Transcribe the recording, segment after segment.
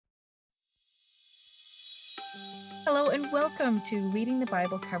Hello and welcome to Reading the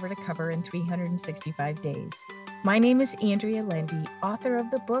Bible Cover to Cover in 365 Days. My name is Andrea Lendy, author of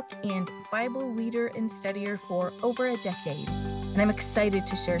the book and Bible reader and studier for over a decade, and I'm excited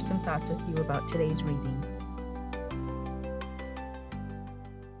to share some thoughts with you about today's reading.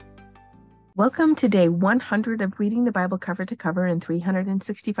 Welcome to day 100 of Reading the Bible Cover to Cover in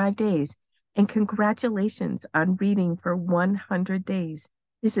 365 Days, and congratulations on reading for 100 days.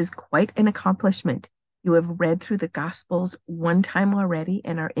 This is quite an accomplishment. You have read through the Gospels one time already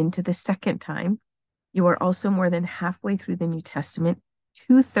and are into the second time. You are also more than halfway through the New Testament,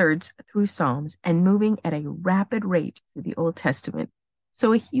 2/3 through Psalms, and moving at a rapid rate through the Old Testament.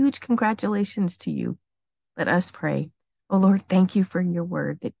 So a huge congratulations to you. Let us pray. Oh Lord, thank you for your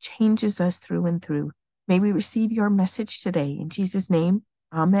word that changes us through and through. May we receive your message today. In Jesus' name,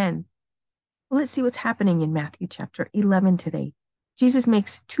 amen. Well, let's see what's happening in Matthew chapter 11 today. Jesus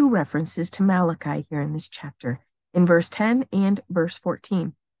makes two references to Malachi here in this chapter, in verse 10 and verse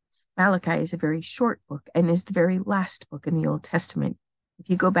 14. Malachi is a very short book and is the very last book in the Old Testament. If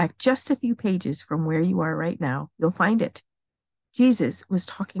you go back just a few pages from where you are right now, you'll find it. Jesus was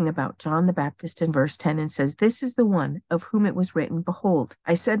talking about John the Baptist in verse 10 and says, "This is the one of whom it was written, 'Behold,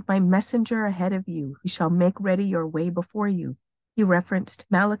 I send my messenger ahead of you, who shall make ready your way before you.'" He referenced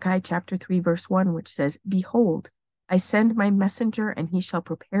Malachi chapter 3, verse 1, which says, "Behold, I send my messenger, and he shall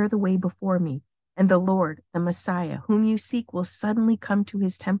prepare the way before me. And the Lord, the Messiah, whom you seek, will suddenly come to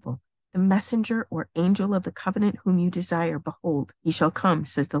his temple. The messenger or angel of the covenant whom you desire, behold, he shall come,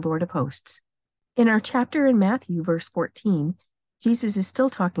 says the Lord of hosts." In our chapter in Matthew, verse 14, Jesus is still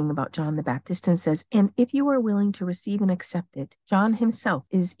talking about John the Baptist and says, "And if you are willing to receive and accept it, John himself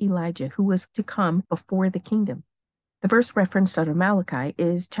is Elijah, who was to come before the kingdom." The verse referenced out of Malachi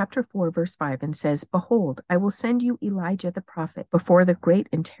is chapter 4, verse 5, and says, "Behold, I will send you Elijah the prophet before the great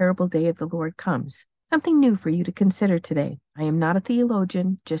and terrible day of the Lord comes." Something new for you to consider today. I am not a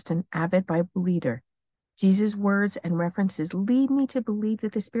theologian, just an avid Bible reader. Jesus' words and references lead me to believe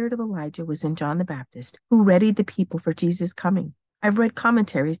that the spirit of Elijah was in John the Baptist, who readied the people for Jesus' coming. I've read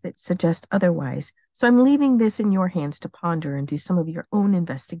commentaries that suggest otherwise, so I'm leaving this in your hands to ponder and do some of your own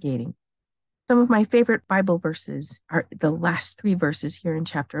investigating. Some of my favorite Bible verses are the last three verses here in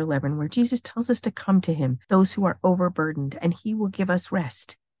chapter 11, where Jesus tells us to come to him, those who are overburdened, and he will give us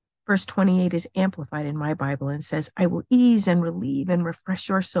rest. Verse 28 is amplified in my Bible and says, "I will ease and relieve and refresh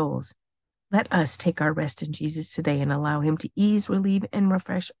your souls." Let us take our rest in Jesus today and allow him to ease, relieve, and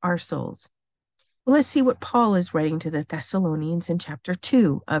refresh our souls. Well, let's see what Paul is writing to the Thessalonians in chapter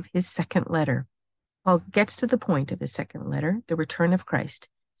 2 of his second letter. Paul gets to the point of his second letter, the return of Christ,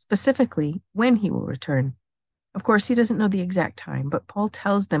 specifically when he will return. Of course, he doesn't know the exact time, but Paul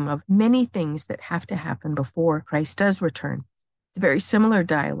tells them of many things that have to happen before Christ does return. It's a very similar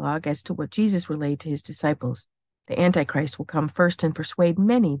dialogue as to what Jesus relayed to his disciples. The Antichrist will come first and persuade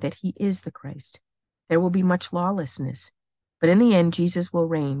many that he is the Christ. There will be much lawlessness, but in the end, Jesus will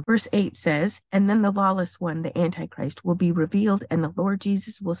reign. Verse 8 says, "And then the lawless one, the Antichrist, will be revealed, and the Lord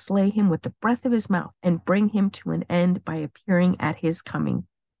Jesus will slay him with the breath of his mouth and bring him to an end by appearing at his coming."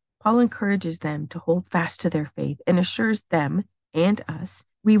 Paul encourages them to hold fast to their faith and assures them and us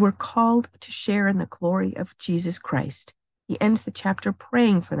we were called to share in the glory of Jesus Christ. He ends the chapter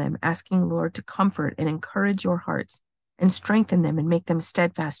praying for them, asking the Lord to comfort and encourage your hearts and strengthen them and make them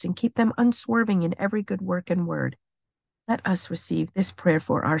steadfast and keep them unswerving in every good work and word. Let us receive this prayer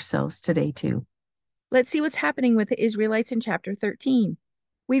for ourselves today too. Let's see what's happening with the Israelites in chapter 13.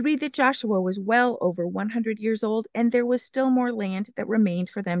 We read that Joshua was well over 100 years old, and there was still more land that remained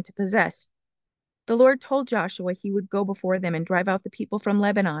for them to possess. The Lord told Joshua he would go before them and drive out the people from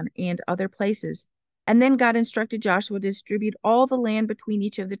Lebanon and other places. And then God instructed Joshua to distribute all the land between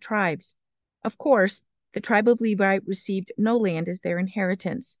each of the tribes. Of course, the tribe of Levi received no land as their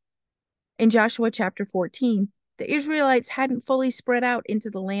inheritance. In Joshua chapter 14, the Israelites hadn't fully spread out into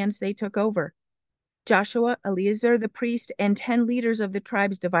the lands they took over. Joshua, Eleazar the priest, and 10 leaders of the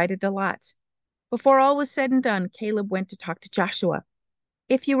tribes divided the lots. Before all was said and done, Caleb went to talk to Joshua.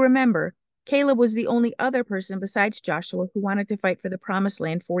 If you remember, Caleb was the only other person besides Joshua who wanted to fight for the promised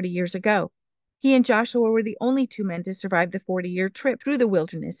land 40 years ago. He and Joshua were the only two men to survive the 40-year trip through the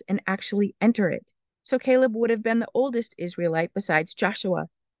wilderness and actually enter it. So Caleb would have been the oldest Israelite besides Joshua.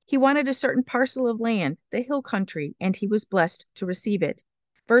 He wanted a certain parcel of land, the hill country, and he was blessed to receive it.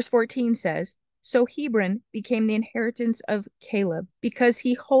 Verse 14 says, "So Hebron became the inheritance of Caleb, because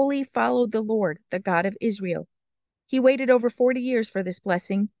he wholly followed the Lord, the God of Israel." He waited over 40 years for this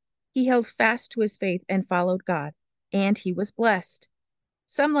blessing. He held fast to his faith and followed God, and he was blessed.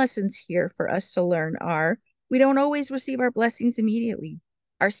 Some lessons here for us to learn are, we don't always receive our blessings immediately.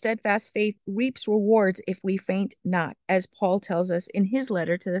 Our steadfast faith reaps rewards if we faint not, as Paul tells us in his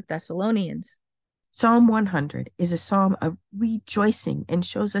letter to the Thessalonians. Psalm 100 is a psalm of rejoicing and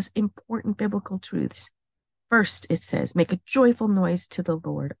shows us important biblical truths. First, it says, make a joyful noise to the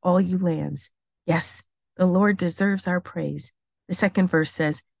Lord, all you lands. Yes, the Lord deserves our praise. The second verse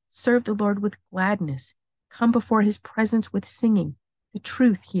says, serve the Lord with gladness. Come before his presence with singing. The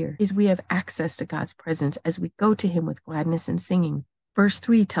truth here is we have access to God's presence as we go to him with gladness and singing. Verse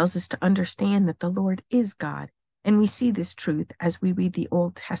 3 tells us to understand that the Lord is God, and we see this truth as we read the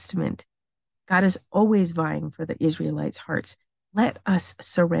Old Testament. God is always vying for the Israelites' hearts. Let us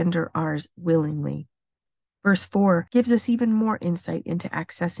surrender ours willingly. Verse 4 gives us even more insight into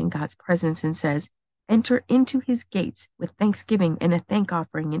accessing God's presence and says, enter into his gates with thanksgiving and a thank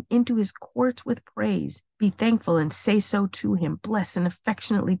offering, and into his courts with praise. Be thankful and say so to him. Bless and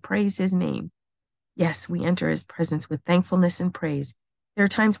affectionately praise his name. Yes, we enter his presence with thankfulness and praise. There are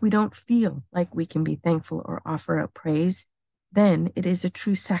times we don't feel like we can be thankful or offer up praise. Then it is a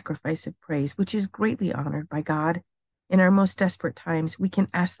true sacrifice of praise, which is greatly honored by God. In our most desperate times, we can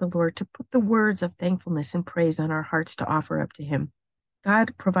ask the Lord to put the words of thankfulness and praise on our hearts to offer up to him.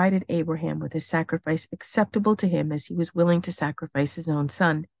 God provided Abraham with a sacrifice acceptable to him as he was willing to sacrifice his own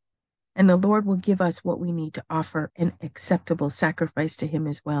son. And the Lord will give us what we need to offer an acceptable sacrifice to him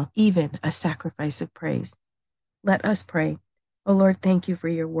as well, even a sacrifice of praise. Let us pray. Oh Lord, thank you for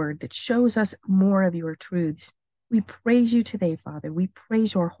your word that shows us more of your truths. We praise you today, Father. We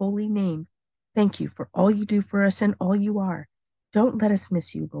praise your holy name. Thank you for all you do for us and all you are. Don't let us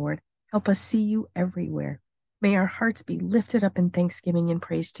miss you, Lord. Help us see you everywhere. May our hearts be lifted up in thanksgiving and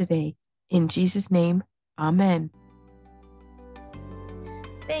praise today. In Jesus' name, amen.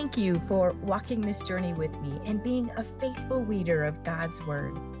 Thank you for walking this journey with me and being a faithful reader of God's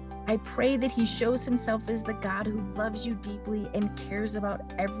word. I pray that he shows himself as the God who loves you deeply and cares about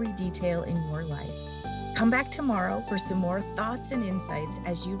every detail in your life. Come back tomorrow for some more thoughts and insights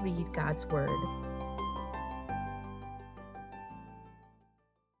as you read God's word.